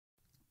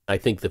I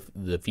think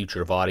the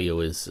future of audio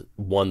is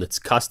one that's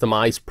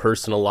customized,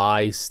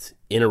 personalized,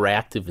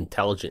 interactive,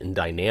 intelligent, and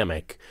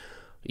dynamic.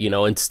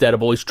 Instead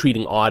of always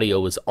treating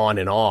audio as on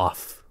and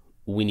off,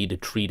 we need to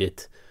treat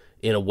it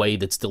in a way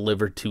that's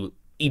delivered to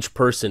each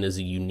person as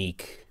a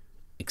unique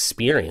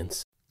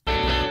experience.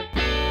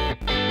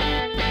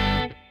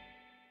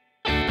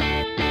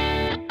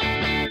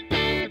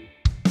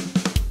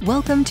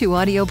 Welcome to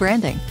Audio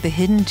Branding, the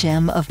hidden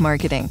gem of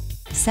marketing.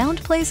 Sound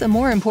plays a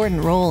more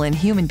important role in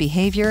human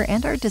behavior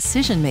and our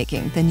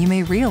decision-making than you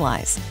may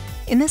realize.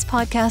 In this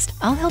podcast,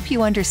 I'll help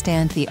you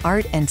understand the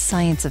art and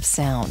science of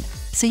sound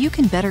so you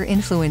can better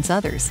influence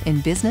others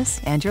in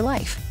business and your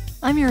life.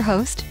 I'm your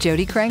host,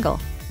 Jody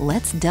Krangle.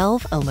 Let's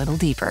delve a little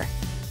deeper.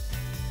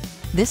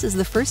 This is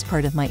the first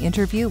part of my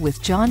interview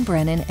with Jon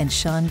Brennan and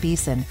Sean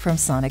Beeson from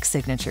Sonic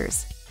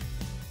Signatures.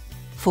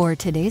 For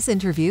today's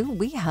interview,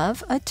 we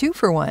have a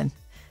 2-for-1.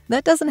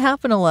 That doesn't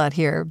happen a lot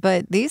here,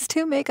 but these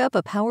two make up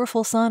a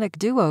powerful sonic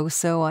duo,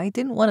 so I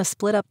didn't want to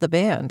split up the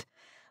band.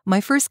 My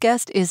first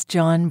guest is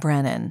Jon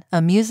Brennan,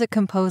 a music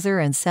composer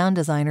and sound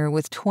designer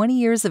with 20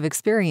 years of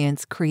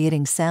experience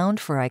creating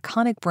sound for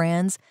iconic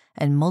brands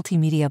and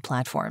multimedia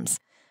platforms.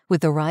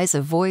 With the rise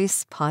of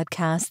voice,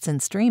 podcasts, and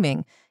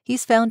streaming,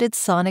 he's founded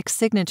Sonic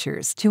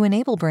Signatures to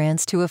enable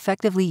brands to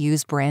effectively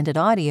use branded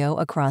audio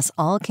across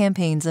all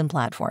campaigns and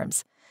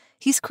platforms.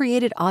 He's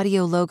created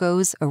audio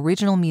logos,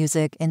 original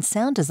music, and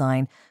sound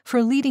design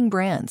for leading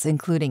brands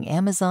including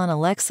Amazon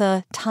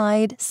Alexa,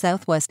 Tide,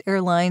 Southwest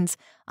Airlines,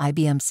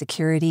 IBM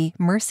Security,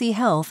 Mercy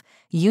Health,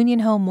 Union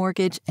Home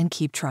Mortgage, and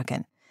Keep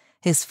Truckin'.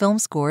 His film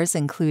scores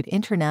include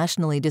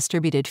internationally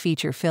distributed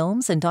feature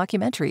films and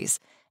documentaries,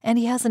 and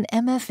he has an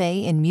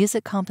MFA in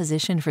music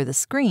composition for the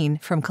screen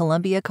from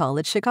Columbia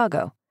College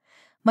Chicago.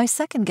 My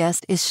second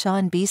guest is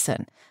Sean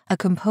Beeson, a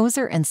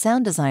composer and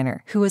sound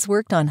designer who has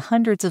worked on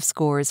hundreds of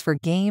scores for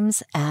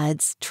games,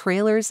 ads,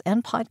 trailers,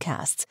 and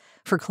podcasts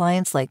for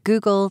clients like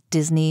Google,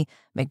 Disney,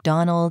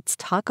 McDonald's,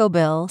 Taco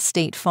Bell,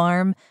 State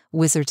Farm,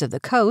 Wizards of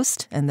the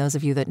Coast, and those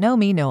of you that know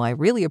me know I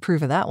really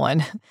approve of that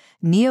one,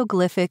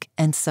 Neoglyphic,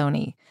 and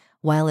Sony.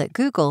 While at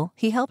Google,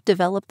 he helped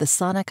develop the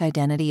sonic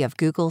identity of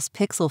Google's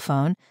Pixel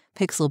phone,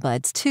 Pixel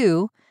Buds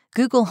 2,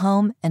 Google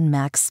Home, and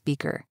Mac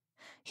Speaker.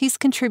 He's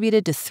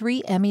contributed to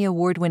 3 Emmy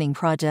Award-winning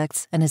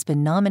projects and has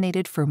been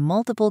nominated for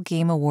multiple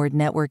Game Award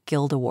Network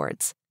Guild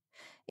Awards.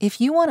 If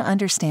you want to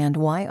understand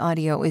why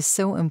audio is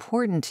so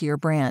important to your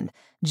brand,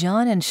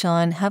 Jon and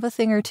Sean have a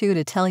thing or two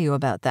to tell you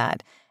about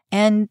that.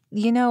 And,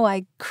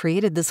 I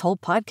created this whole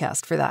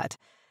podcast for that.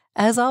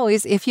 As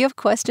always, if you have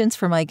questions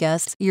for my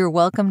guests, you're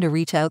welcome to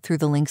reach out through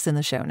the links in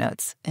the show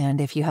notes.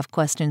 And if you have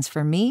questions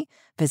for me,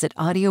 visit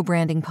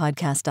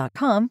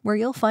audiobrandingpodcast.com, where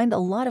you'll find a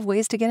lot of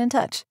ways to get in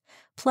touch.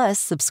 Plus,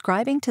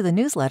 subscribing to the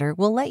newsletter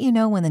will let you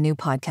know when the new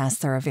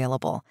podcasts are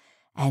available.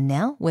 And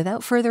now,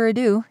 without further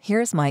ado,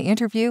 here's my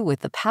interview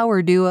with the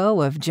power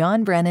duo of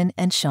Jon Brennan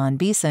and Sean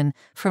Beeson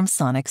from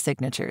Sonic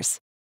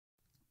Signatures.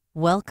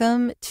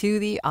 Welcome to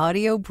the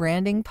Audio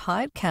Branding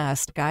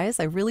Podcast, guys.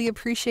 I really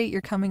appreciate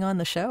your coming on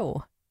the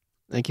show.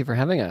 Thank you for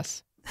having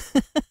us.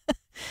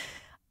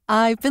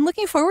 I've been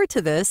looking forward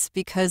to this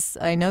because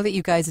I know that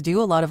you guys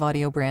do a lot of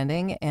audio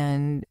branding,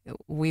 and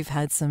we've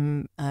had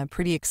some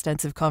pretty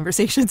extensive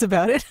conversations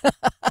about it.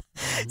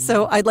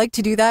 So I'd like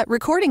to do that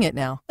recording it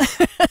now.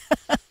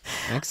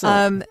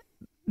 Excellent.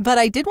 But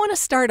I did want to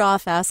start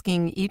off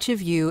asking each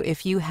of you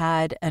if you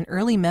had an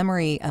early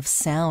memory of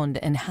sound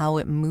and how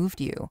it moved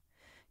you,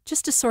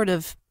 just to sort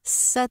of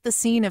set the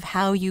scene of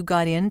how you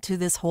got into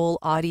this whole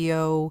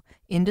audio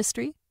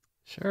industry.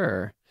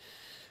 Sure.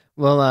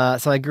 Well,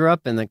 so I grew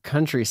up in the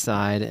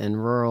countryside in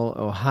rural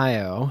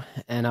Ohio,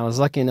 and I was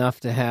lucky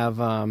enough to have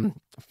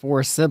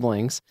 4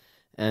 siblings,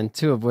 and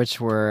 2 of which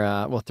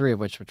were, 3 of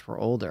which were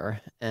older.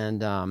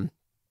 And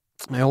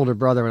my older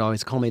brother would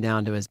always call me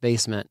down to his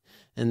basement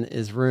in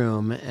his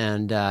room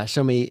and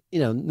show me,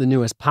 the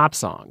newest pop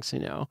songs,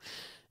 And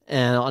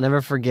I'll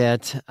never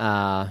forget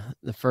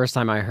the first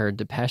time I heard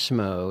Depeche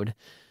Mode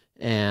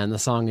and the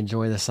song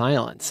Enjoy the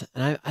Silence.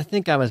 And I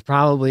think I was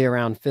probably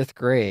around 5th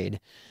grade,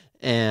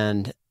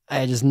 and I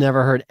had just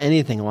never heard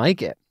anything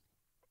like it.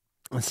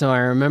 And so I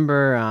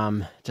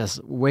remember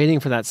just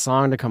waiting for that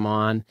song to come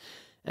on,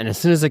 and as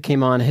soon as it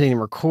came on, hitting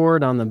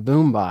record on the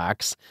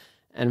boombox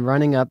and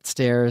running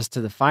upstairs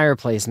to the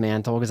fireplace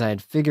mantle, because I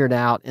had figured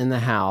out in the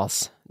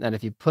house that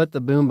if you put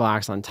the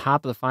boombox on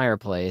top of the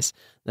fireplace,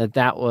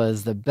 that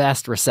was the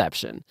best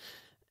reception.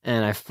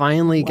 And I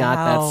finally got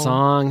that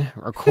song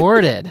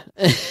recorded.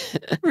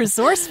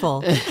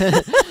 Resourceful.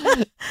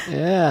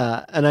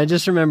 Yeah. And I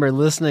just remember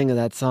listening to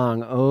that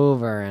song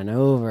over and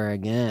over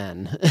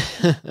again.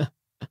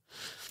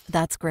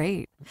 That's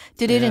great.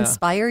 Did it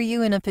inspire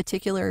you in a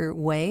particular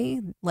way?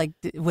 Like,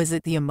 was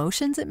it the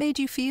emotions it made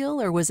you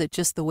feel, or was it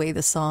just the way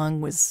the song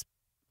was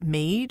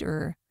made,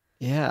 or?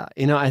 Yeah.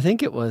 I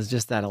think it was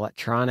just that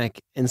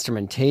electronic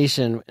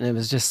instrumentation, and it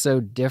was just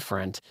so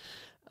different,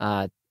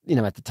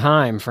 at the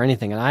time for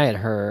anything that I had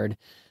heard.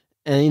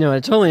 And,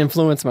 it totally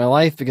influenced my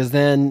life because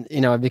then,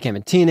 I became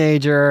a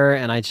teenager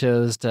and I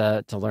chose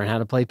to learn how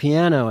to play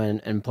piano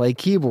and play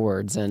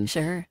keyboards and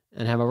Sure.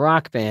 and have a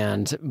rock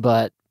band,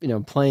 but,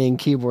 playing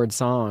keyboard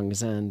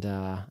songs. And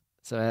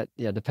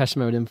Depeche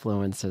Mode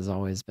influence has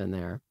always been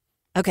there.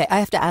 Okay, I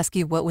have to ask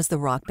you, what was the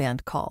rock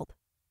band called?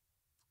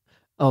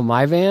 Oh,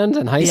 my band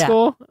in high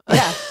school?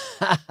 Yeah.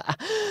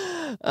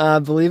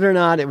 Believe it or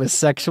not, it was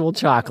Sexual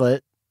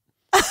Chocolate.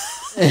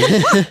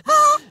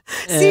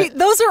 See,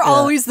 those are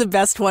always the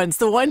best ones,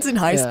 the ones in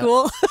high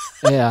school.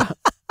 Yeah.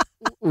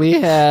 We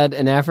had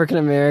an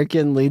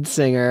African-American lead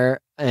singer,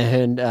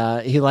 and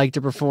he liked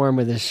to perform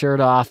with his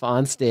shirt off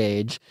on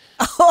stage.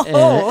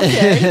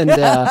 Okay. And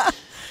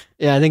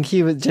I think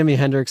Jimi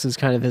Hendrix was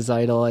kind of his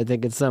idol, I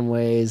think, in some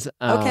ways.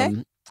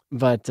 Okay.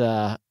 But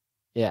so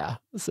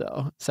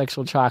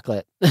Sexual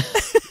Chocolate.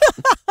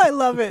 I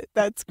love it.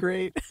 That's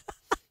great.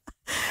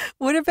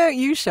 What about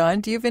you, Sean?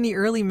 Do you have any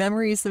early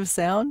memories of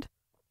sound?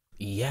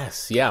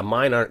 Yes, yeah,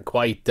 mine aren't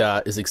quite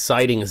as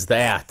exciting as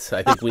that.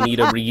 I think we need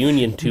a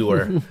reunion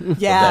tour.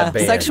 Yeah, of that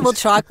band. Sexual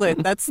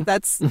Chocolate. That's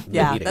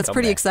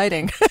pretty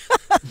exciting.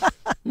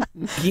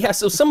 Yeah,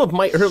 so some of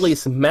my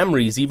earliest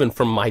memories, even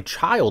from my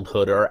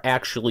childhood,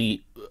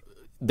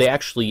 they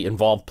actually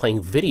involve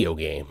playing video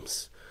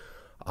games.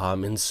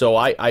 And so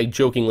I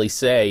jokingly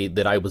say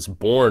that I was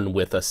born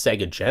with a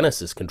Sega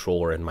Genesis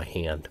controller in my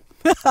hand.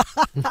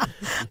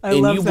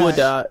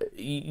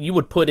 You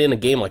would put in a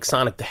game like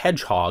Sonic the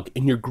Hedgehog,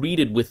 and you're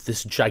greeted with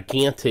this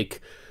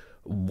gigantic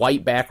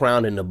white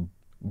background and a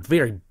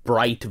very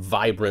bright,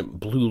 vibrant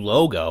blue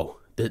logo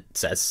that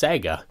says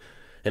Sega.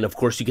 And of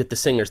course, you get the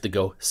singers that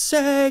go,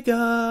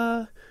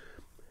 Sega.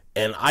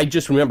 And I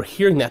just remember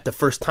hearing that the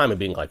first time and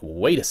being like,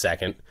 wait a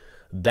second,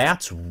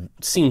 that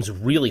seems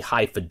really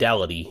high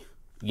fidelity,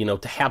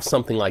 to have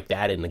something like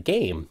that in the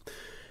game.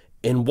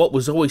 And what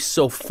was always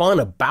so fun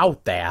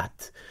about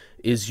that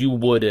is you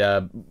would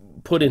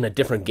put in a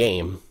different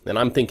game, and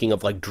I'm thinking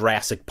of like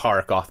Jurassic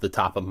Park off the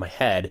top of my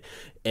head,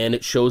 and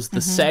it shows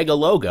the Sega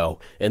logo,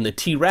 and the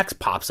T-Rex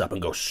pops up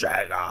and goes,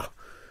 Sega.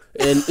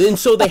 And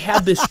so they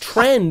had this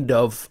trend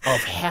of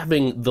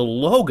having the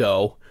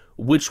logo,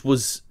 which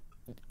was,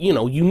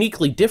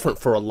 uniquely different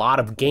for a lot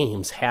of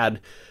games,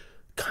 had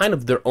kind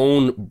of their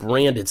own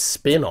branded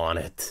spin on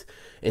it.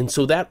 And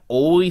so that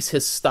always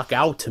has stuck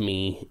out to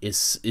me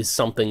is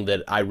something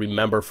that I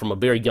remember from a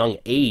very young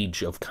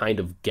age of kind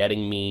of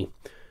getting me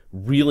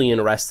really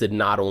interested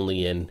not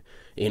only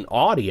in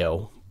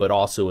audio, but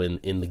also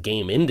in the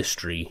game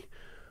industry.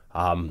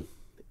 And,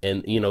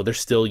 they're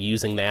still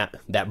using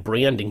that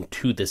branding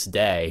to this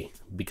day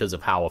because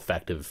of how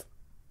effective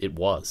it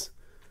was.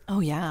 Oh,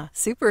 yeah.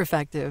 Super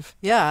effective.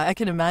 Yeah, I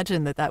can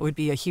imagine that would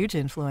be a huge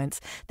influence.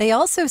 They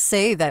also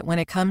say that when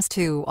it comes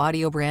to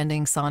audio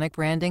branding, sonic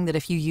branding, that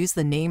if you use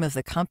the name of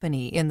the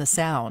company in the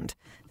sound,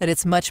 that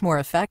it's much more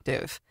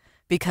effective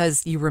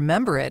because you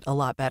remember it a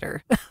lot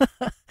better.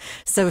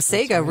 So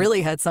Sega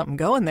really had something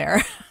going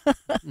there.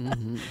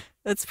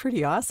 That's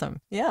pretty awesome.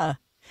 Yeah.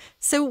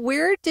 So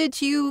where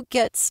did you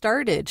get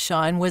started,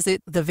 Sean? Was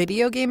it the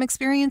video game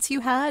experience you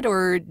had,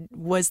 or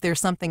was there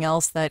something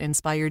else that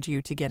inspired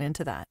you to get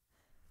into that?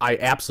 I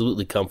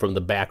absolutely come from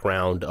the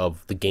background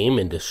of the game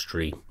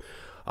industry,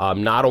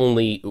 not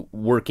only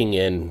working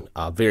in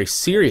very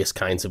serious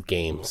kinds of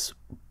games,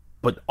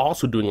 but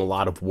also doing a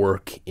lot of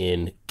work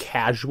in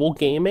casual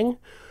gaming,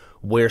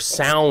 where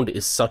sound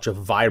is such a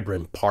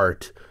vibrant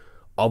part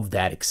of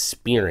that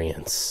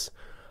experience,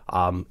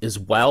 as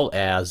well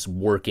as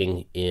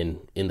working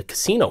in the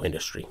casino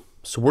industry.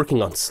 So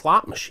working on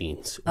slot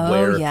machines,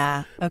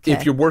 where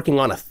if you're working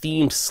on a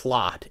themed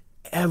slot,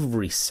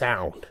 every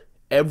sound,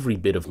 every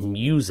bit of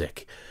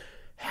music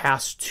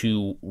has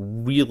to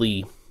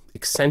really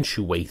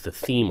accentuate the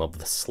theme of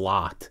the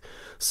slot.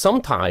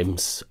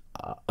 Sometimes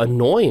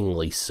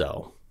annoyingly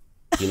so.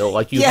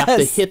 Like you have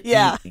to hit,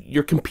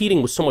 you're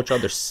competing with so much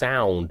other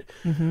sound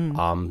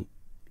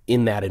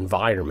in that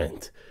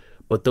environment.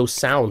 But those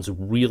sounds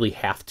really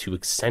have to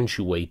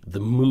accentuate the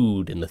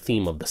mood and the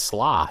theme of the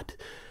slot.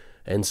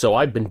 And so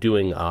I've been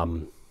doing,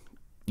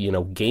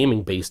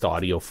 gaming-based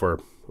audio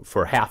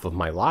for half of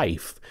my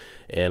life.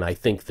 And I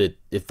think that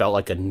it felt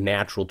like a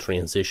natural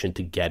transition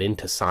to get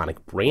into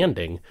sonic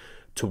branding,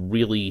 to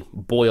really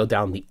boil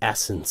down the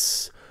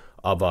essence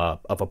of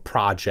a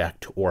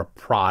project or a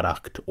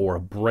product or a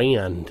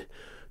brand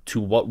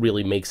to what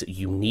really makes it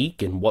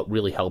unique and what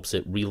really helps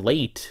it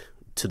relate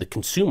to the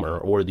consumer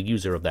or the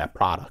user of that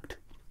product.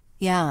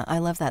 Yeah, I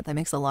love that. That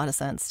makes a lot of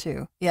sense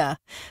too. Yeah.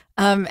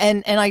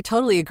 And I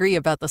totally agree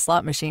about the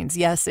slot machines.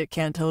 Yes, it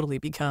can totally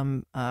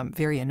become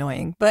very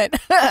annoying, but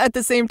at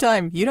the same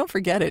time, you don't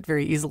forget it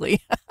very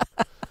easily.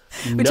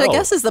 Which I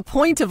guess is the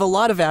point of a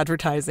lot of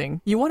advertising.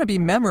 You want to be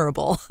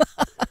memorable.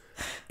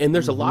 And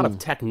there's a lot of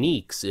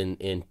techniques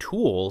and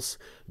tools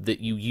that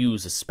you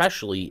use,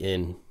 especially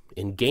in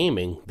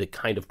gaming, that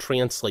kind of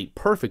translate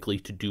perfectly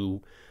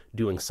to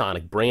doing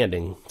sonic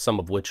branding, some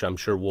of which I'm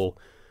sure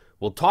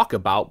we'll talk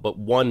about, but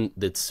one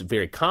that's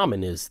very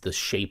common is the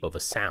shape of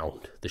a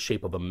sound, the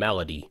shape of a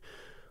melody.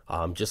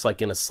 Just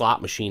like in a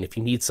slot machine, if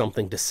you need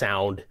something to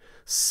sound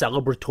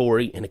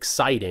celebratory and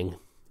exciting,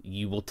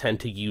 you will tend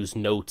to use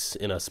notes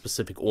in a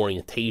specific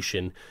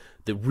orientation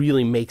that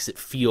really makes it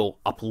feel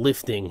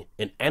uplifting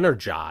and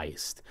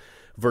energized,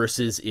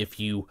 versus if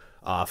you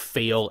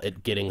fail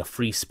at getting a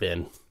free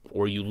spin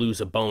or you lose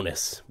a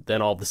bonus,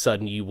 then all of a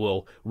sudden you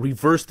will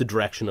reverse the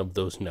direction of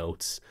those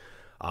notes.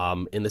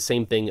 And the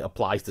same thing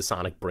applies to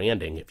sonic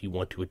branding. If you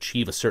want to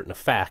achieve a certain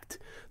effect,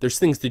 there's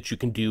things that you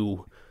can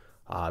do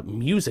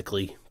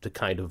musically to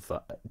kind of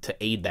to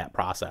aid that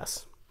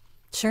process.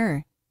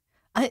 Sure.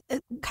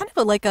 Kind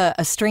of like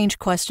a strange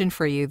question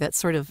for you that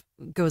sort of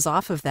goes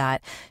off of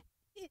that.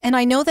 And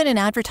I know that in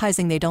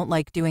advertising, they don't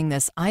like doing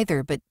this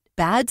either, but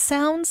bad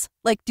sounds,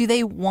 like, do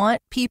they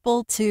want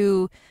people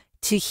to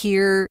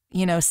hear,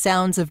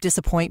 sounds of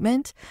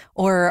disappointment,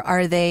 or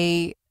are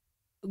they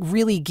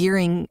really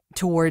gearing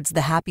towards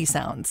the happy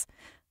sounds?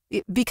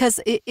 Because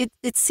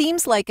it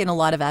seems like in a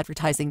lot of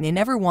advertising, they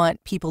never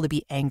want people to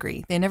be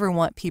angry. They never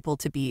want people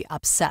to be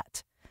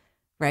upset,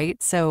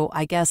 right? So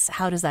I guess,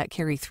 how does that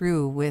carry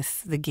through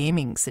with the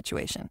gaming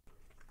situation?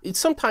 It's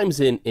sometimes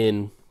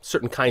in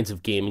certain kinds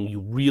of gaming, you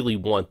really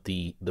want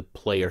the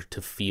player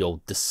to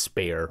feel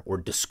despair or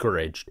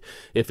discouraged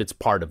if it's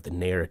part of the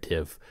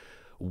narrative.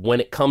 When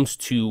it comes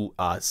to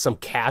some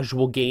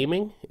casual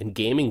gaming and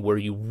gaming where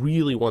you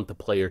really want the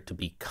player to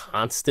be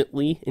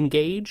constantly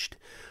engaged,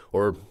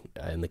 or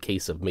in the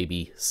case of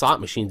maybe slot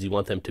machines, you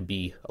want them to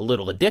be a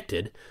little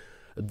addicted,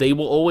 they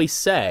will always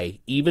say,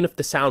 even if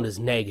the sound is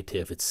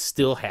negative, it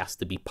still has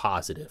to be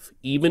positive.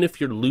 Even if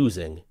you're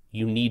losing,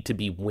 you need to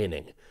be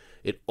winning.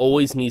 It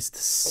always needs to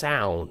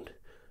sound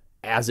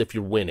as if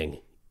you're winning,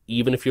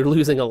 even if you're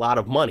losing a lot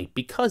of money,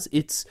 because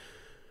it's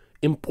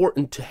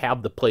important to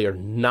have the player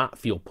not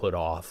feel put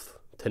off,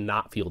 to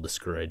not feel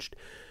discouraged.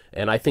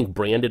 And I think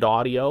branded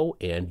audio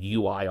and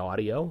UI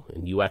audio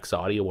and UX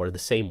audio are the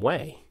same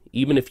way.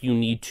 Even if you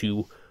need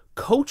to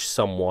coach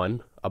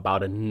someone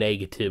about a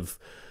negative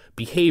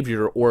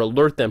behavior or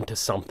alert them to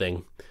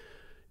something,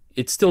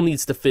 it still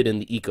needs to fit in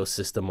the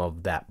ecosystem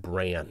of that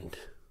brand.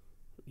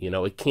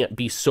 It can't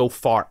be so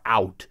far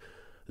out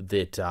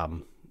that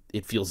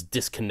it feels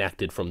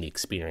disconnected from the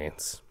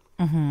experience.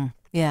 Mm-hmm.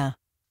 Yeah.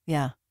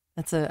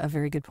 That's a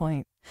very good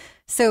point.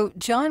 So,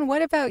 Jon,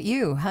 what about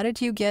you? How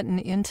did you get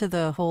into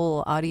the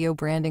whole audio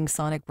branding,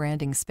 sonic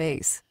branding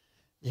space?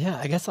 Yeah,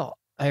 I guess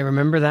I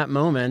remember that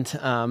moment.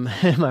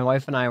 My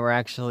wife and I were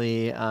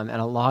actually at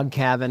a log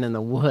cabin in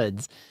the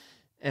woods,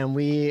 and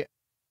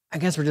I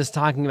guess we're just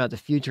talking about the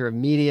future of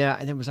media.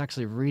 I was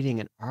actually reading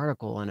an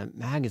article in a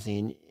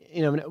magazine.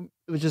 It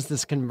was just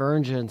this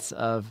convergence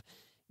of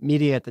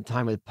media at the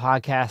time, with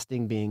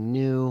podcasting being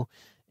new,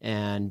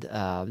 and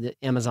the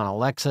Amazon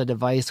Alexa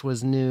device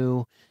was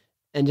new,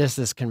 and just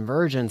this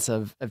convergence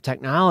of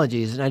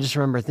technologies. And I just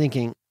remember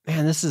thinking,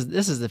 man, this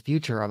is the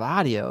future of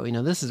audio.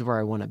 This is where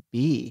I want to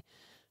be.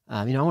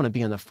 I want to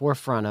be on the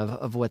forefront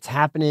of what's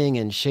happening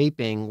and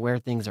shaping where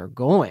things are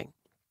going.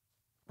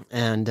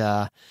 And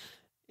I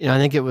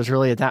think it was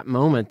really at that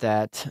moment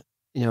that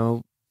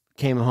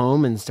came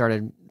home and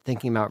started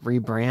thinking about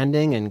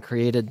rebranding and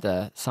created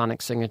the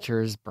Sonic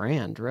Signatures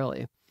brand,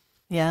 really.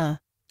 Yeah.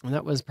 And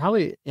that was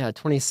probably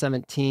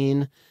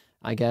 2017,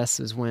 I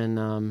guess, is when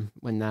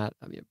that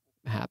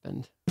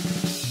happened.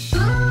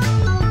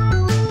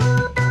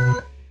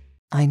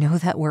 I know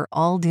that we're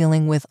all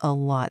dealing with a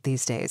lot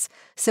these days,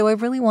 so I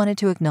really wanted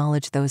to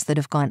acknowledge those that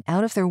have gone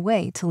out of their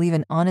way to leave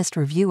an honest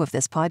review of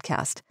this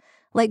podcast.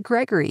 Like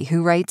Gregory,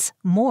 who writes,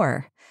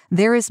 "More.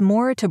 There is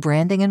more to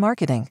branding and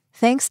marketing.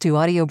 Thanks to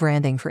Audio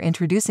Branding for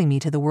introducing me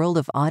to the world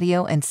of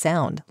audio and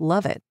sound.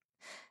 Love it."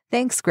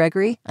 Thanks,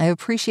 Gregory. I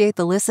appreciate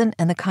the listen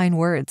and the kind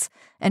words.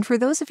 And for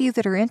those of you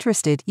that are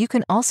interested, you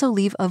can also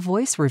leave a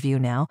voice review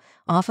now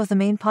off of the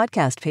main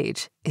podcast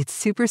page. It's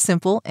super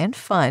simple and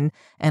fun,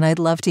 and I'd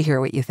love to hear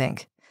what you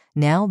think.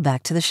 Now,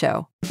 back to the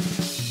show.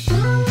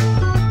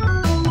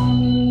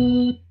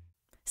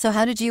 So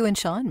how did you and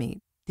Sean meet?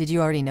 Did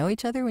you already know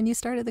each other when you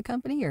started the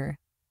company, or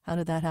how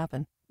did that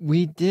happen?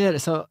 We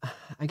did. So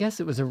I guess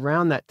it was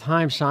around that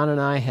time Sean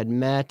and I had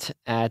met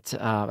at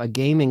a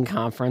gaming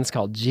conference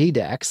called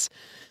GDEX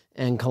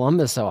in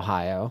Columbus,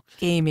 Ohio.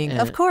 Gaming,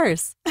 of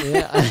course.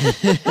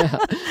 Yeah.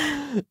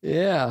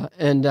 Yeah.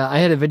 And I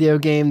had a video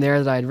game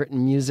there that I had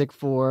written music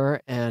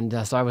for.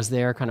 And so I was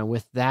there kind of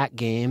with that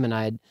game, and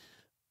I'd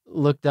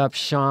looked up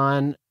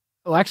Sean.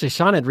 Well, actually,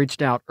 Sean had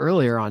reached out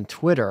earlier on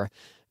Twitter,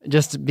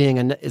 just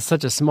being it's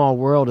such a small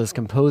world as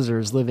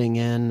composers living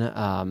in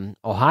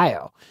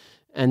Ohio.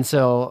 And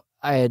so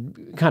I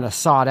had kind of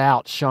sought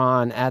out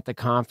Sean at the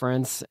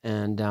conference,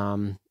 and,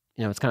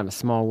 it's kind of a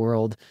small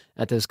world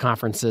at those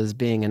conferences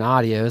being in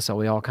audio. So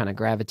we all kind of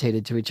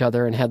gravitated to each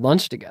other and had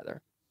lunch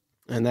together.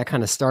 And that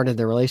kind of started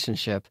the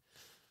relationship.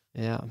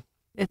 Yeah.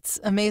 It's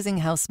amazing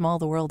how small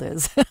the world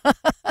is.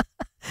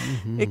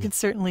 Mm-hmm. It could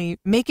certainly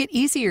make it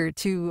easier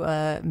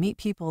to meet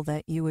people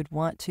that you would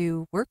want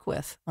to work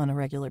with on a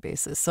regular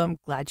basis. So I'm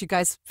glad you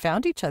guys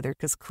found each other,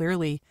 because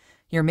clearly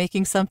you're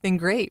making something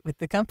great with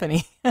the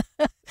company.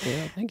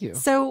 Yeah, thank you.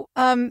 So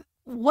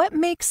what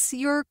makes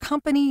your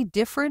company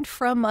different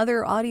from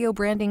other audio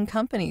branding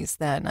companies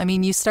then? I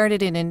mean, you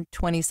started it in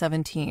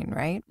 2017,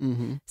 right?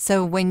 Mm-hmm.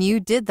 So when you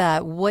did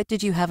that, what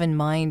did you have in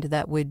mind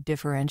that would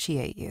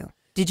differentiate you?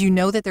 Did you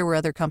know that there were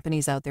other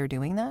companies out there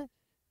doing that?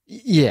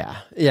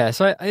 Yeah.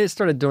 So I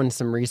started doing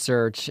some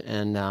research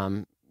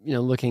and,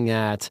 looking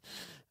at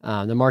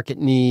the market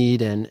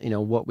need and,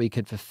 what we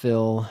could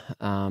fulfill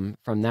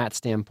from that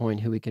standpoint,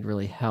 who we could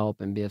really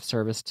help and be of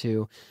service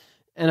to.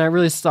 And I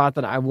really thought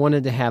that I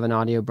wanted to have an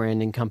audio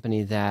branding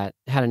company that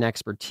had an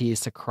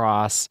expertise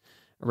across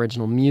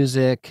original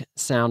music,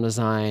 sound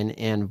design,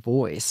 and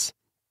voice.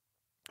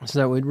 So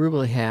that we'd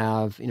really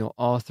have,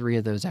 all three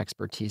of those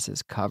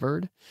expertises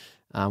covered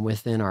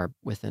within our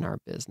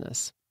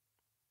business.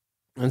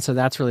 And so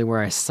that's really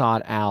where I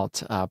sought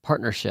out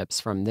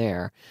partnerships from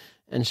there.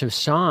 And so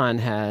Sean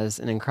has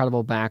an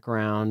incredible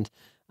background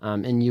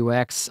in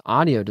UX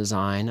audio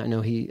design. I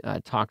know he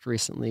talked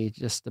recently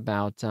just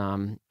about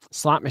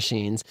slot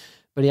machines,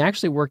 but he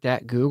actually worked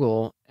at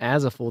Google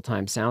as a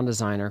full-time sound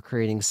designer,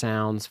 creating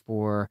sounds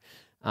for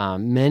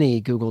many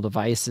Google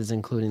devices,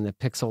 including the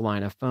Pixel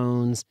line of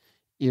phones,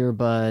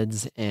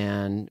 earbuds,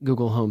 and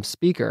Google Home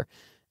speaker.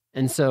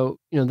 And so,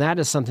 that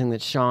is something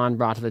that Sean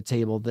brought to the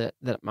table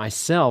that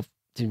myself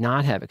do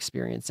not have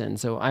experience in.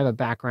 So I have a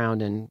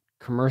background in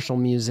commercial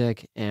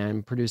music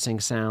and producing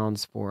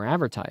sounds for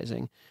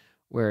advertising,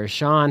 where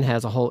Sean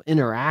has a whole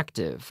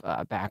interactive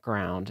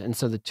background. And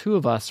so the two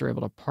of us are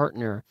able to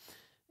partner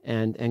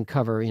and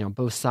cover,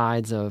 both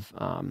sides of,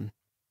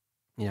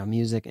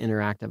 music,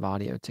 interactive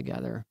audio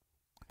together.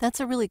 That's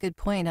a really good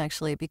point,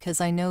 actually, because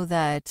I know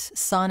that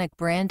sonic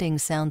branding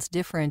sounds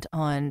different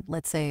on,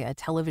 let's say, a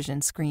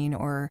television screen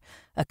or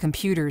a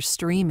computer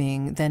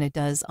streaming than it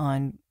does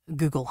on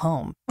Google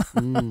Home.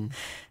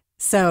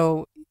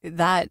 So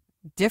that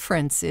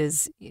difference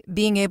is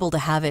being able to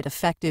have it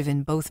effective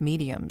in both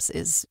mediums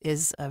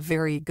is a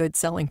very good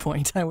selling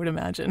point, I would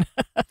imagine.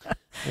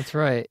 That's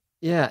right.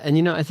 Yeah.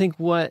 And, I think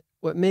what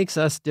makes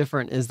us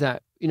different is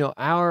that,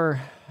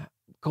 our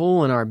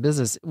goal in our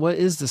business, what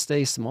is to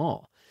stay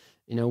small.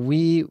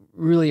 We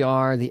really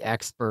are the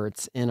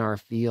experts in our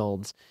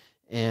fields,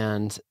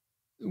 and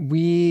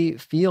we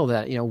feel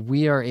that,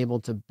 we are able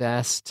to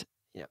best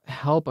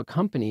help a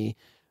company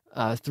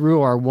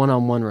through our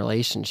one-on-one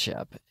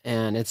relationship.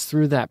 And it's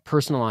through that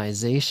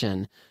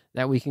personalization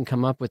that we can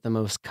come up with the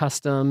most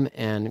custom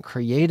and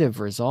creative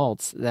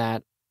results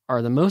that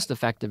are the most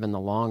effective in the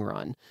long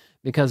run,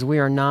 because we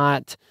are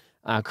not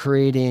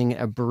creating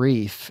a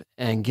brief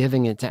and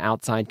giving it to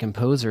outside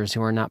composers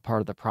who are not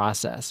part of the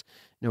process.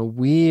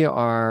 We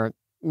are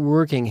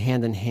working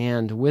hand in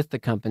hand with the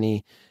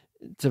company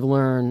to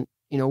learn,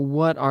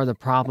 what are the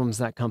problems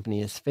that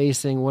company is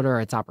facing? What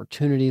are its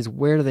opportunities?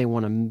 Where do they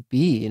want to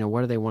be?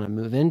 What do they want to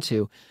move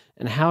into?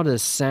 And how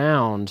does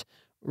sound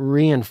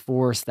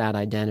reinforce that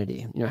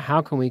identity?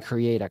 How can we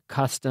create a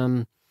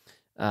custom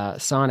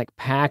sonic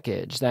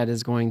package that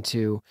is going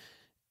to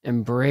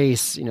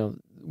embrace,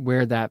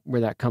 where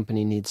that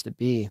company needs to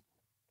be?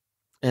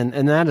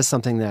 And that is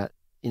something that,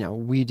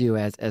 we do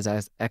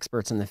as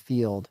experts in the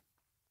field.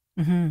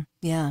 Mm-hmm.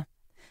 Yeah.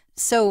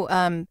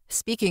 So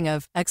speaking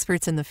of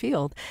experts in the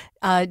field,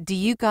 do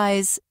you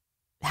guys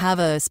have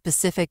a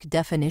specific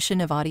definition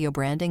of audio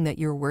branding that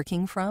you're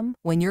working from?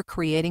 When you're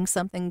creating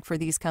something for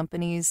these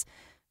companies,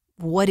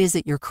 what is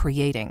it you're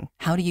creating?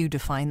 How do you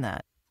define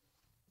that?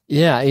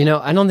 Yeah,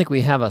 I don't think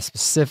we have a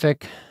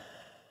specific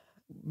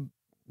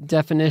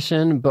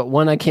definition, but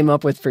one I came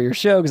up with for your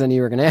show, because I knew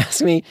you were going to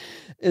ask me,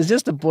 is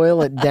just to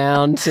boil it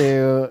down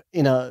to,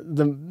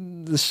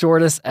 the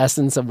shortest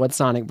essence of what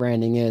sonic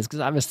branding is, because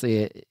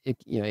obviously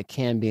it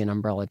can be an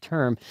umbrella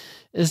term.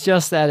 It's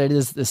just that it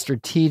is the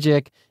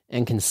strategic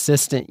and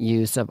consistent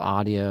use of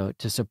audio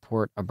to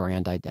support a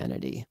brand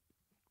identity.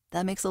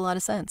 That makes a lot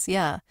of sense.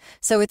 Yeah.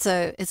 So it's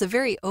a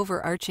very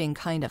overarching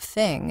kind of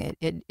thing.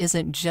 It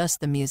isn't just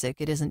the music.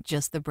 It isn't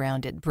just the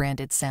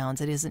branded sounds.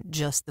 It isn't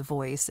just the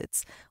voice.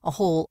 It's a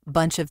whole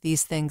bunch of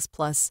these things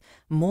plus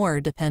more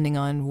depending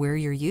on where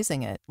you're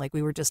using it. Like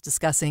we were just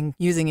discussing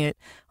using it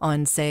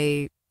on,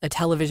 say, a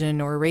television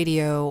or a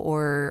radio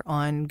or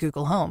on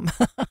Google Home.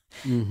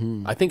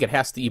 Mm-hmm. I think it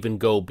has to even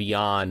go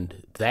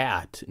beyond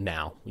that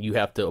now. You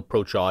have to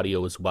approach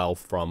audio as well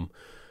from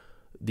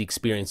the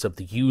experience of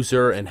the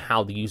user and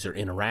how the user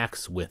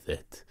interacts with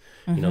it.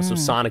 So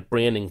sonic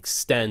branding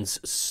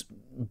extends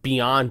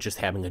beyond just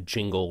having a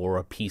jingle or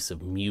a piece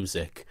of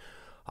music.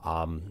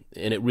 And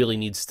it really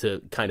needs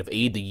to kind of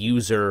aid the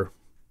user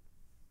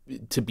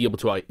to be able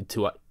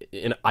to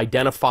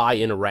identify,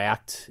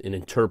 interact, and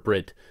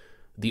interpret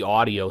the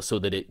audio so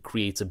that it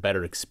creates a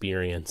better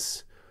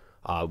experience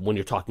when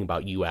you're talking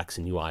about UX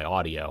and UI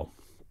audio.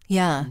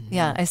 Yeah,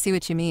 I see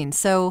what you mean.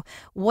 So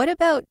what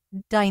about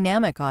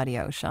dynamic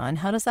audio, Sean?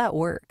 How does that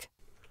work?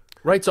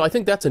 Right, so I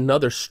think that's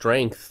another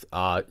strength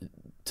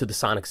to the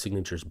Sonic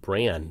Signatures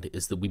brand,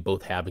 is that we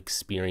both have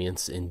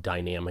experience in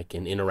dynamic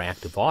and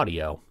interactive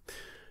audio.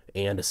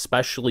 And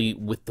especially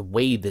with the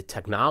way that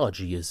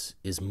technology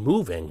is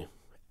moving,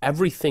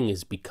 everything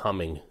is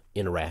becoming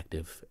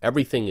interactive.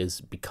 Everything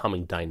is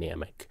becoming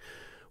dynamic.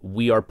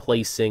 We are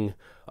placing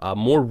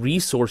more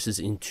resources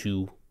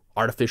into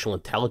artificial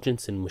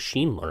intelligence and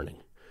machine learning.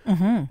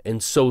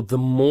 And so the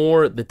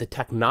more that the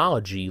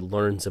technology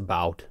learns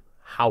about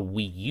how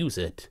we use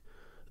it,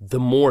 the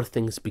more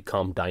things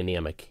become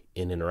dynamic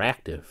and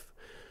interactive.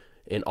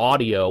 And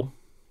audio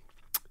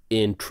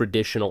in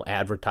traditional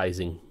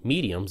advertising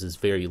mediums is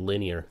very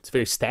linear. It's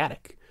very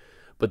static.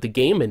 But the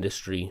game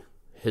industry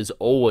has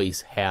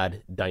always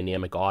had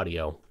dynamic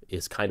audio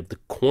as kind of the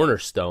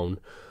cornerstone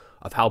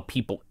of how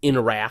people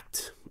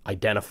interact,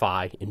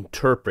 identify,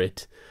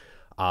 interpret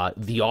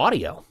the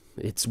audio.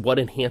 It's what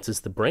enhances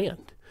the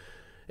brand.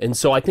 And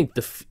so I think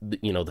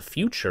the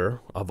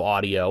future of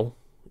audio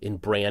in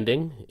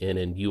branding and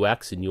in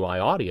UX and UI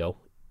audio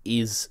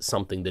is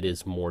something that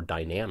is more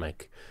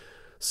dynamic,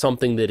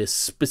 something that is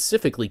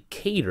specifically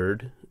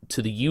catered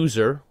to the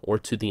user or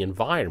to the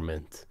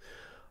environment.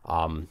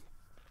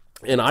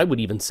 And I would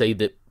even say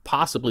that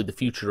possibly the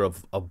future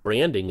of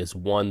branding is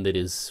one that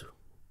is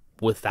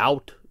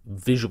without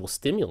visual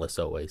stimulus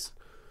always.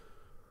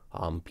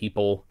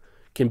 People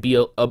can be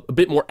a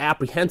bit more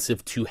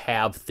apprehensive to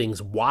have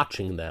things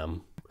watching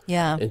them.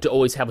 Yeah. And to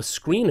always have a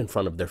screen in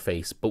front of their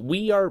face. But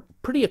we are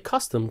pretty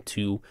accustomed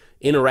to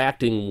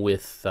interacting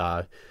with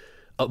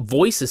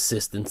voice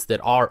assistants that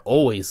are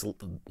always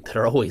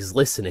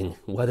listening,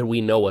 whether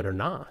we know it or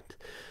not.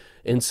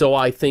 And so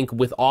I think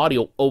with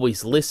audio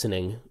always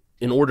listening,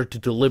 in order to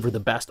deliver the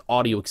best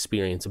audio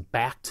experience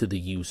back to the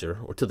user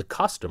or to the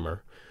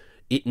customer,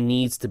 it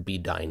needs to be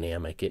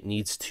dynamic. It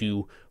needs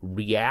to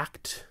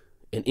react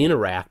and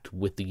interact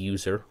with the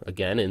user,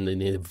 again, in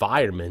the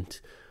environment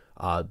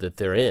that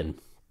they're in.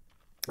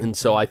 And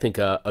so I think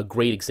a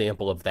great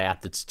example of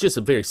that's just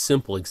a very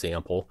simple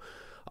example,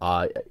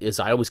 is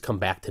I always come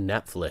back to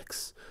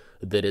Netflix,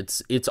 that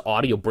it's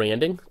audio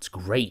branding. It's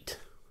great.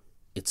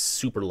 It's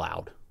super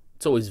loud.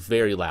 It's always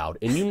very loud.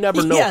 And you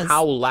never know Yes.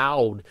 how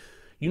loud,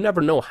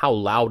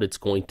 it's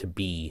going to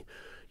be.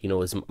 You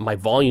know, is my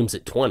volume's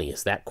at 20.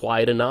 Is that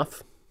quiet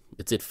enough?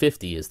 It's at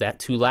 50. Is that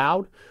too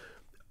loud?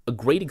 A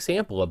great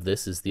example of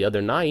this is the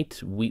other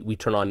night, we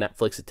turn on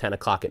Netflix at 10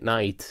 o'clock at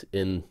night,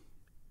 and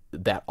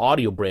that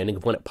audio branding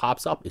of when it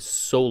pops up is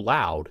so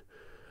loud.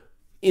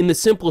 In the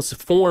simplest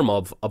form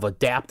of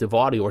adaptive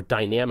audio or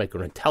dynamic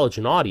or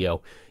intelligent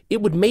audio,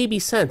 it would maybe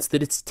sense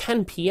that it's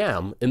 10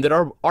 p.m. and that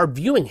our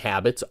viewing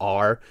habits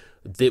are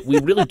that we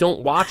really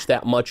don't watch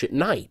that much at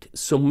night.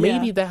 So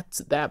maybe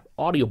that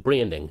audio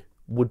branding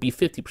would be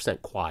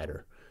 50%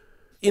 quieter.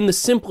 In the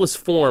simplest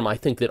form, I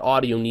think that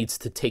audio needs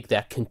to take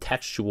that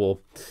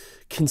contextual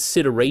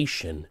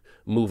consideration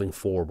moving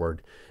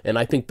forward. And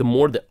I think the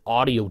more that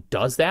audio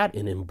does that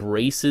and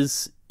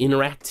embraces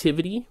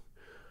interactivity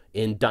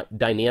and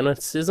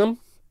dynamicism,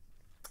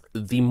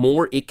 the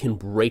more it can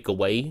break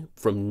away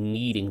from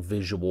needing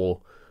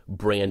visual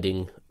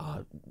branding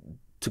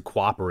to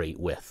cooperate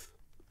with.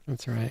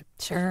 That's right.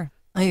 Sure.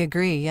 I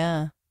agree.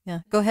 Yeah. Yeah.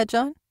 Go ahead,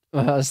 John.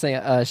 Well, I was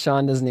saying,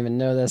 Sean doesn't even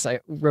know this. I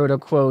wrote a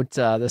quote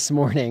this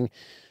morning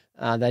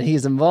that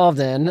he's involved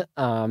in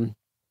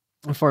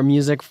for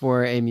music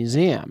for a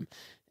museum.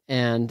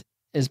 And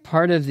as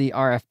part of the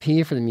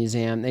RFP for the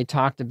museum, they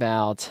talked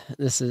about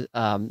the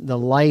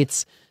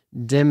lights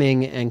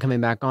dimming and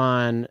coming back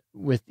on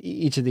with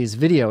each of these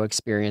video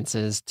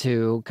experiences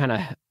to kind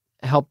of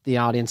help the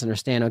audience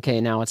understand,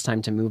 okay, now it's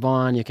time to move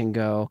on. You can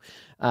go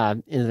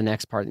into the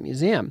next part of the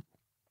museum.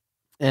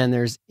 And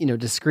there's,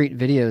 discrete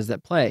videos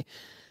that play.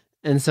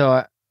 And so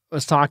I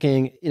was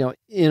talking,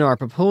 in our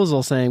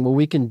proposal saying, well,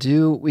 we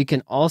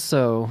can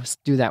also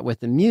do that with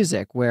the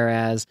music,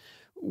 whereas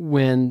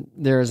when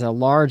there's a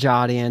large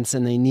audience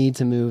and they need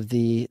to move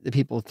the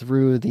people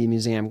through the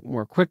museum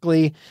more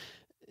quickly,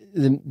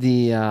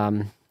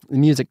 the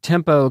music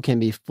tempo can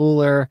be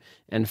fuller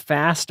and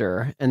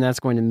faster, and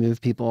that's going to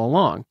move people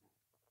along.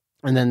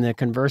 And then the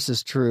converse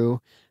is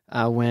true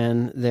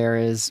when there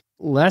is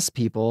less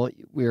people,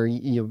 where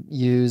you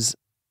use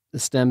the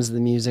stems of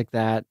the music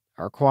that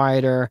are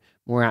quieter,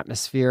 more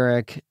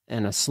atmospheric,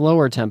 and a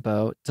slower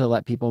tempo to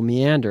let people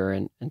meander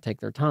and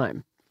take their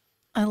time.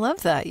 I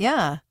love that.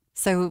 Yeah.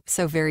 So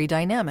very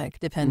dynamic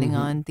depending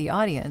on the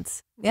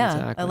audience. Yeah,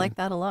 Exactly. I like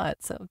that a lot.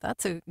 So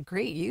that's a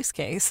great use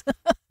case.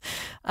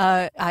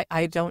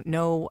 I don't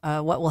know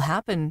what will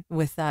happen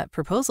with that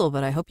proposal,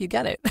 but I hope you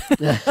get it.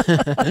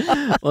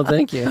 Well,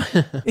 thank you.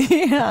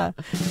 Yeah.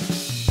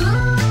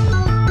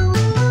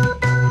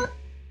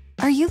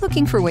 Are you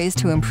looking for ways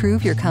to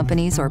improve your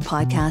company's or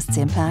podcast's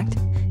impact?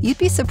 You'd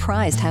be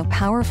surprised how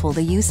powerful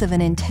the use of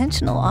an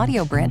intentional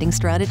audio branding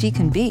strategy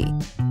can be.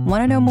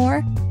 Want to know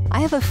more? I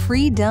have a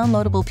free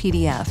downloadable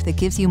PDF that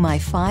gives you my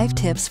 5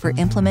 tips for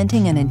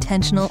implementing an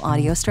intentional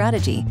audio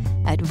strategy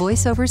at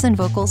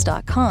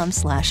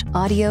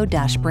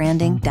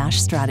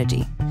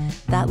voiceoversandvocals.com/audio-branding-strategy.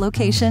 That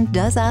location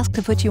does ask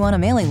to put you on a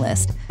mailing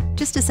list,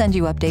 just to send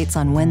you updates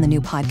on when the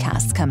new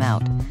podcasts come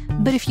out.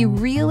 But if you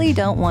really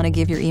don't want to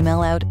give your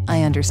email out,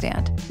 I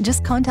understand.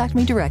 Just contact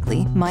me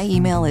directly. My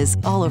email is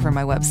all over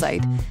my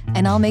website,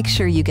 and I'll make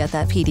sure you get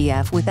that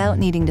PDF without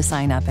needing to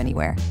sign up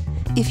anywhere.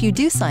 If you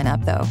do sign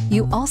up, though,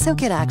 you also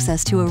get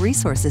access to a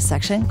resources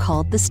section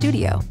called The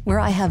Studio, where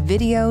I have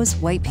videos,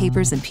 white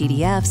papers, and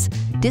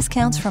PDFs,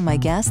 discounts from my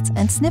guests,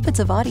 and snippets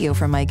of audio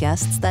from my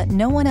guests that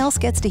no one else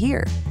gets to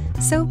hear.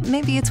 So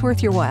maybe it's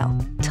worth your while.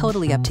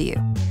 Totally up to you.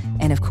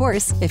 And of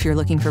course, if you're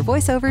looking for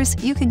voiceovers,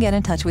 you can get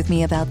in touch with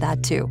me about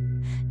that too.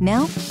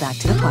 Now, back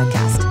to the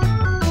podcast.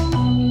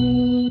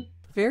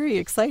 Very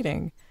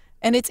exciting.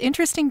 And it's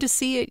interesting to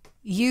see it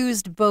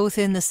used both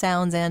in the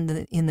sounds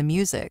and in the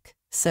music.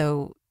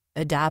 So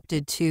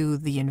adapted to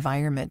the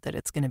environment that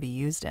it's going to be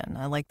used in.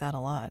 I like that a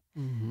lot.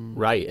 Mm-hmm.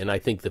 Right. And I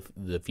think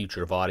the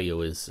future of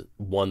audio is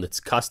one that's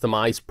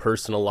customized,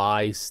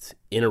 personalized,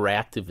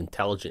 interactive,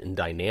 intelligent, and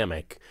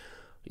dynamic.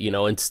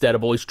 Instead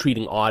of always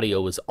treating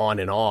audio as on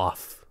and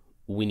off,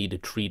 we need to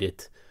treat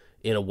it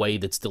in a way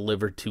that's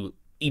delivered to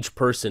each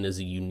person as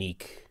a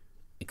unique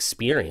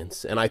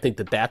experience. And I think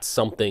that that's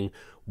something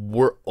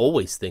we're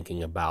always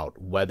thinking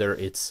about, whether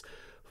it's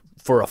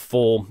for a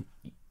full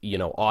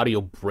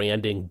audio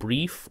branding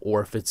brief,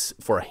 or if it's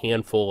for a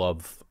handful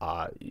of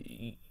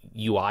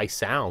UI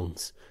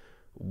sounds.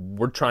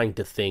 We're trying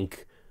to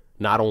think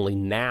not only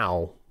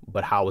now,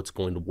 but how it's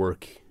going to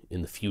work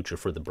in the future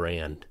for the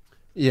brand.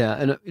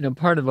 Yeah, and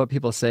part of what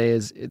people say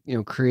is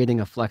creating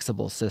a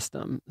flexible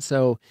system.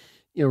 So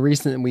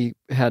recently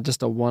we had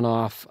just a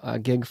one-off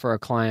gig for a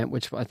client,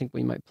 which I think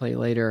we might play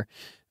later,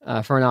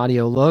 for an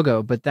audio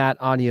logo, but that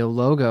audio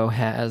logo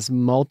has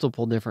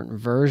multiple different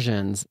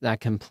versions that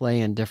can play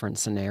in different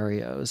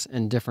scenarios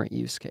and different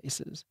use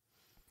cases.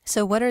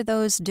 So what are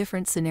those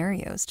different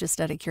scenarios,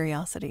 just out of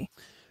curiosity?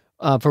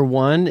 For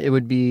one, it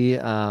would be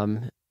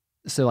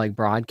like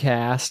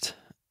broadcast,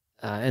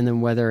 and then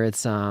whether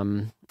it's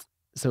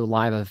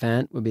live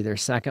event would be their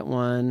second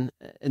one.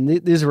 And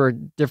these were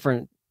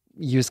different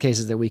use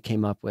cases that we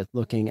came up with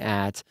looking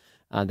at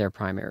their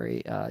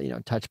primary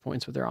touch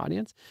points with their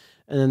audience.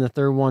 And then the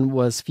third one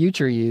was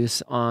future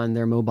use on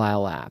their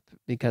mobile app,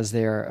 because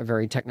they're a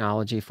very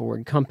technology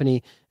forward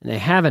company and they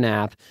have an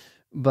app,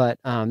 but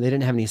they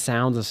didn't have any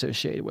sounds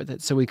associated with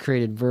it. So we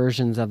created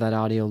versions of that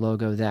audio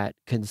logo that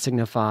could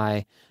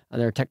signify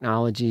their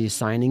technology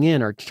signing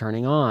in or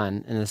turning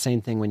on. And the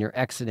same thing when you're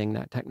exiting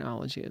that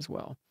technology as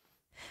well.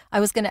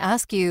 I was going to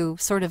ask you,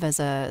 sort of as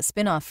a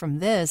spinoff from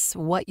this,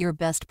 what your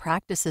best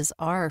practices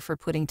are for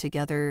putting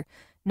together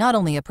not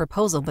only a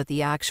proposal, but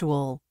the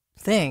actual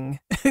thing,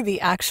 the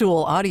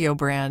actual audio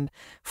brand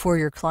for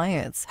your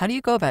clients. How do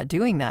you go about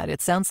doing that? It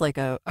sounds like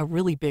a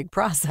really big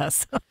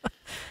process.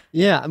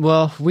 Yeah,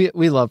 well, we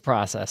love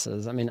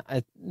processes. I mean,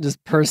 I'm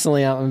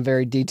a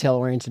very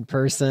detail-oriented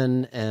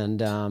person,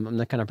 and I'm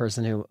the kind of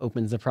person who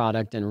opens the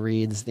product and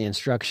reads the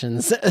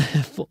instructions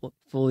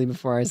fully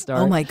before I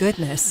start. Oh my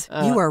goodness,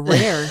 you are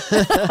rare.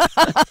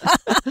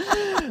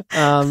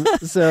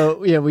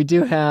 So yeah, we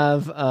do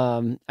have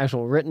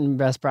actual written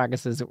best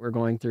practices that we're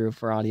going through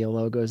for audio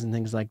logos and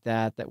things like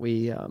that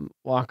we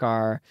walk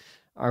our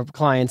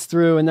clients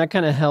through, and that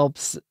kind of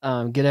helps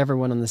get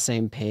everyone on the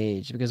same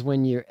page. Because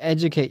when you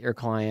educate your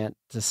client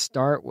to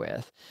start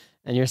with,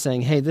 and you're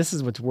saying, hey, this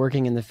is what's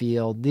working in the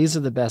field, these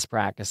are the best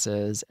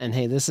practices, and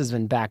hey, this has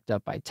been backed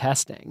up by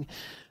testing,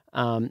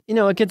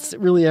 it gets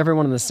really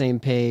everyone on the same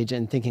page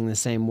and thinking the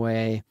same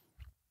way.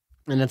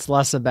 And it's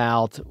less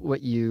about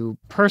what you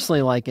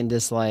personally like and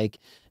dislike,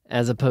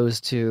 as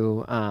opposed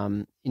to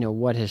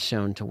what has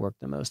shown to work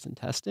the most in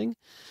testing.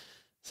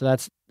 So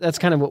that's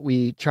kind of what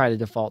we try to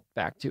default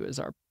back to as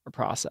our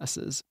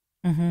processes.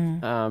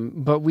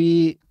 Mm-hmm. But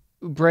we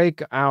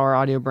break our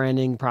audio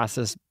branding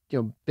process,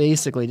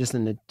 basically just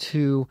into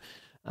two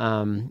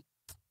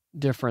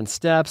different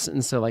steps.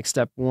 And so like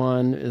step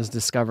one is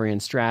discovery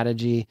and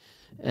strategy.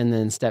 And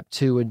then step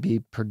two would be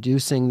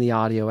producing the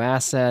audio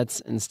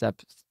assets. And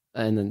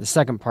then the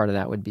second part of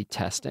that would be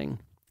testing.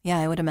 Yeah,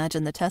 I would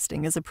imagine the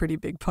testing is a pretty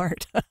big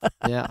part.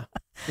 Yeah.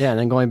 And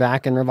then going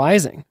back and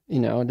revising,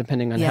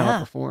 depending on how it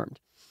performed.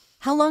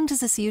 How long does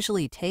this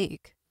usually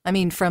take? I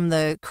mean, from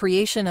the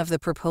creation of the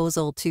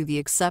proposal to the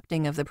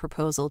accepting of the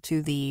proposal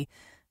to the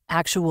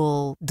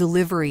actual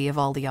delivery of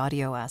all the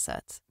audio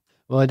assets.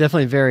 Well, it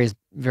definitely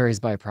varies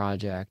by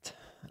project.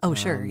 Oh,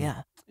 sure.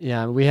 Yeah.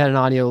 Yeah, we had an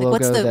audio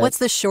logo. What's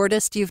the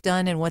shortest you've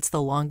done, and what's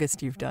the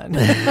longest you've done?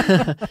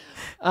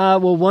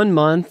 Well, 1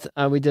 month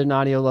we did an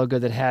audio logo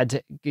that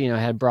had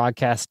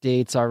broadcast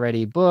dates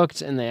already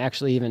booked, and they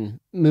actually even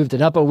moved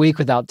it up a week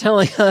without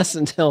telling us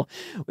until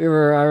we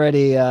were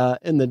already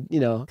in the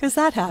because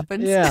that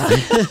happens. Yeah,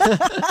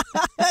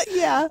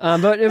 yeah.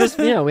 But it was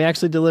we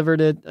actually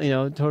delivered it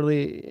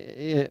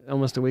totally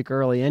almost a week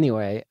early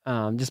anyway,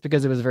 just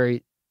because it was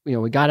very.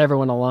 We got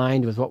everyone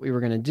aligned with what we were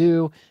going to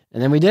do,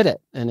 and then we did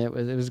it, and it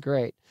was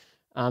great.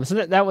 So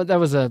that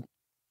was a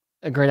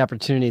great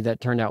opportunity that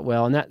turned out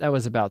well, and that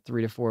was about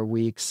 3 to 4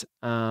 weeks.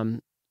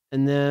 And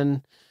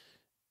then,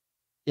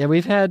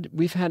 we've had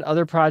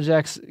other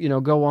projects,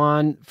 go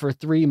on for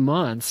 3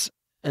 months,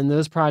 and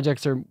those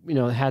projects are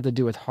had to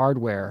do with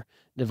hardware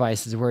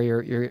devices where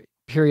your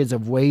periods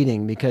of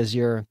waiting because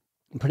you're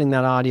putting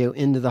that audio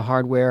into the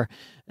hardware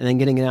and then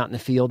getting it out in the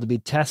field to be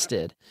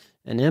tested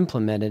and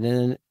implemented,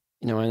 and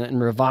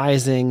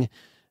revising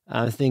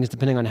things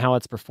depending on how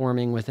it's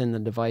performing within the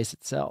device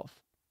itself.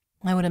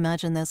 I would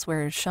imagine that's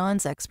where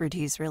Sean's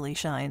expertise really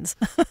shines.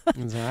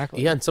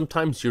 Exactly. Yeah, and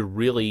sometimes you're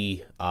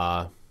really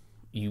the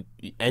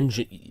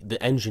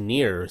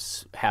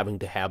engineers having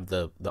to have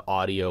the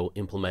audio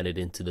implemented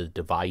into the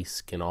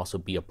device can also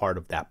be a part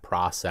of that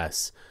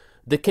process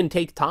that can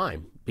take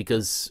time,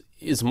 because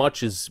as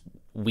much as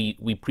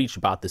we preach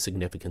about the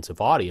significance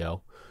of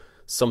audio,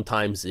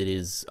 sometimes it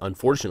is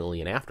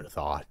unfortunately an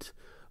afterthought.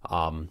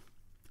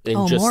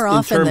 More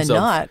often than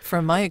not,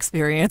 from my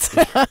experience.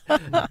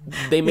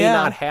 They may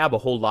not have a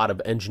whole lot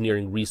of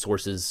engineering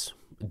resources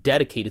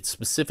dedicated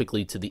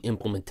specifically to the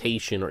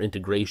implementation or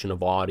integration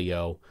of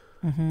audio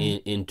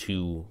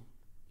into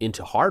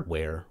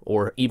hardware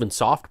or even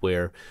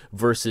software,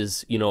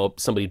 versus,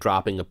 somebody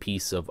dropping a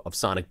piece of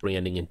sonic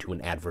branding into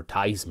an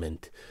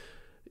advertisement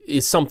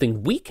is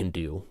something we can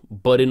do.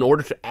 But in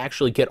order to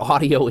actually get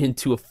audio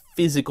into a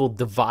physical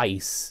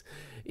device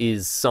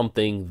is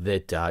something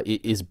that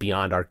is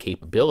beyond our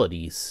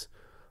capabilities.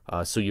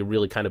 So you're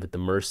really kind of at the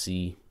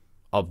mercy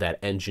of that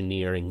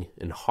engineering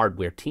and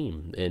hardware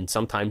team. And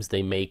sometimes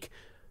they make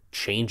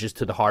changes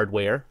to the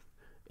hardware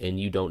and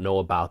you don't know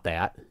about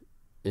that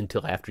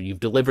until after you've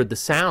delivered the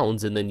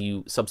sounds, and then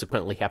you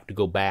subsequently have to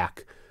go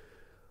back.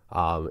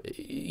 So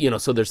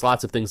there's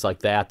lots of things like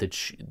that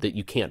that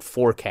you can't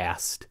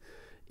forecast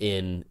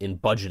in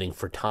budgeting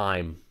for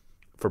time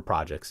for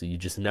projects. So you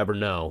just never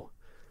know.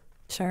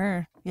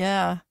 Sure.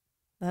 Yeah.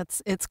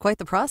 It's quite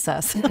the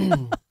process.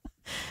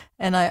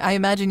 And I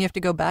imagine you have to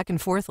go back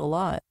and forth a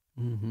lot.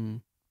 Mm-hmm.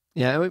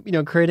 Yeah.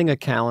 Creating a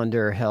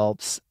calendar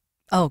helps.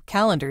 Oh,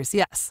 calendars.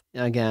 Yes.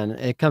 Again,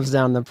 it comes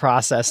down to the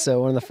process.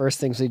 So one of the first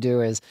things we do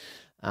is,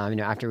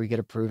 after we get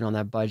approved on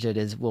that budget,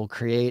 is we'll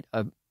create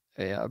a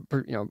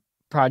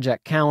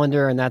project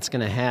calendar, and that's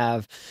going to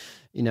have,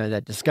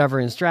 that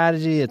discovery and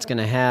strategy. It's going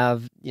to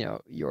have,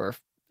 your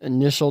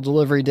initial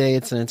delivery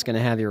dates, and it's going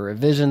to have your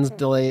revisions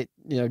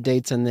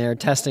dates in there,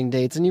 testing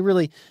dates. And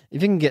if you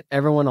can get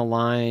everyone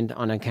aligned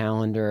on a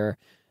calendar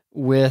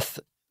with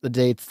the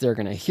dates they're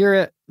going to hear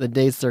it, the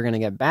dates they're going to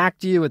get back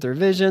to you with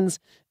revisions,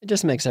 it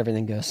just makes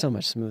everything go so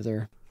much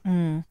smoother.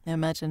 I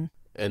imagine.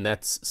 And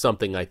that's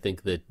something I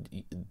think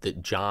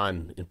that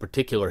Jon in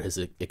particular has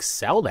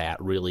excelled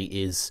at, really,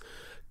 is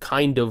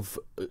kind of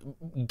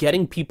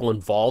getting people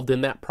involved in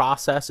that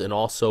process, and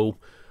also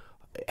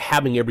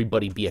having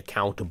everybody be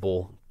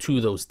accountable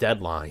to those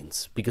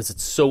deadlines, because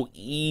it's so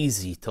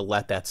easy to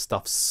let that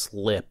stuff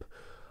slip,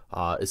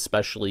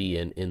 especially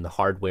in the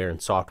hardware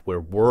and software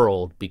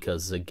world,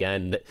 because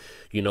again,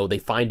 they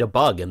find a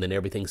bug and then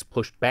everything's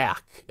pushed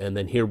back, and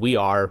then here we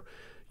are,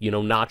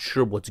 not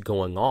sure what's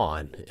going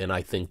on. And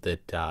I think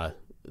that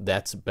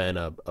that's been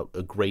a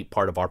great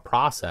part of our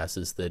process,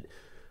 is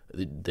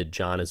that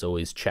Jon is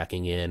always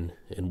checking in,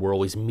 and we're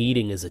always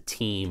meeting as a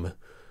team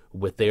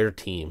with their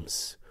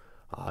teams,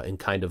 and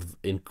kind of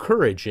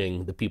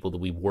encouraging the people that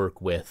we work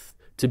with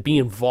to be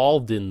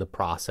involved in the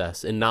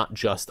process, and not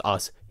just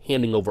us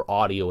handing over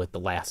audio at the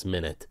last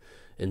minute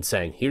and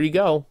saying, here you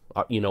go,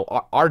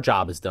 our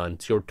job is done,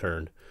 it's your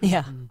turn.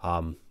 Yeah.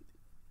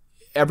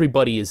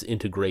 Everybody is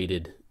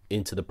integrated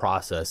into the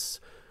process,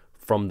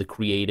 from the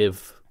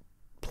creative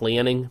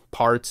planning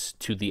parts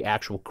to the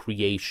actual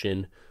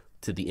creation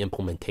to the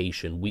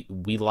implementation.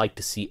 We like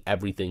to see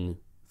everything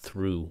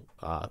through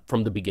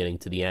from the beginning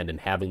to the end, and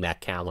having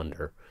that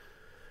calendar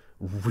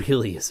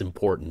really is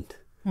important.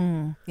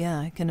 Yeah,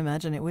 I can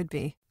imagine it would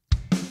be.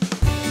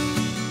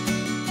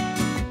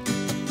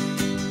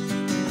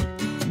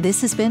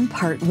 This has been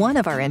part 1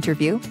 of our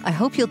interview. I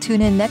hope you'll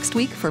tune in next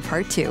week for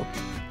part 2.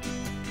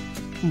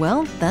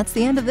 Well, that's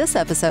the end of this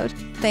episode.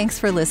 Thanks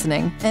for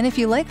listening. And if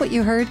you like what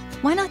you heard,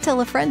 why not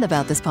tell a friend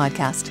about this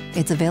podcast?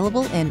 It's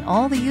available in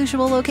all the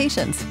usual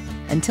locations.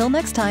 Until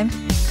next time.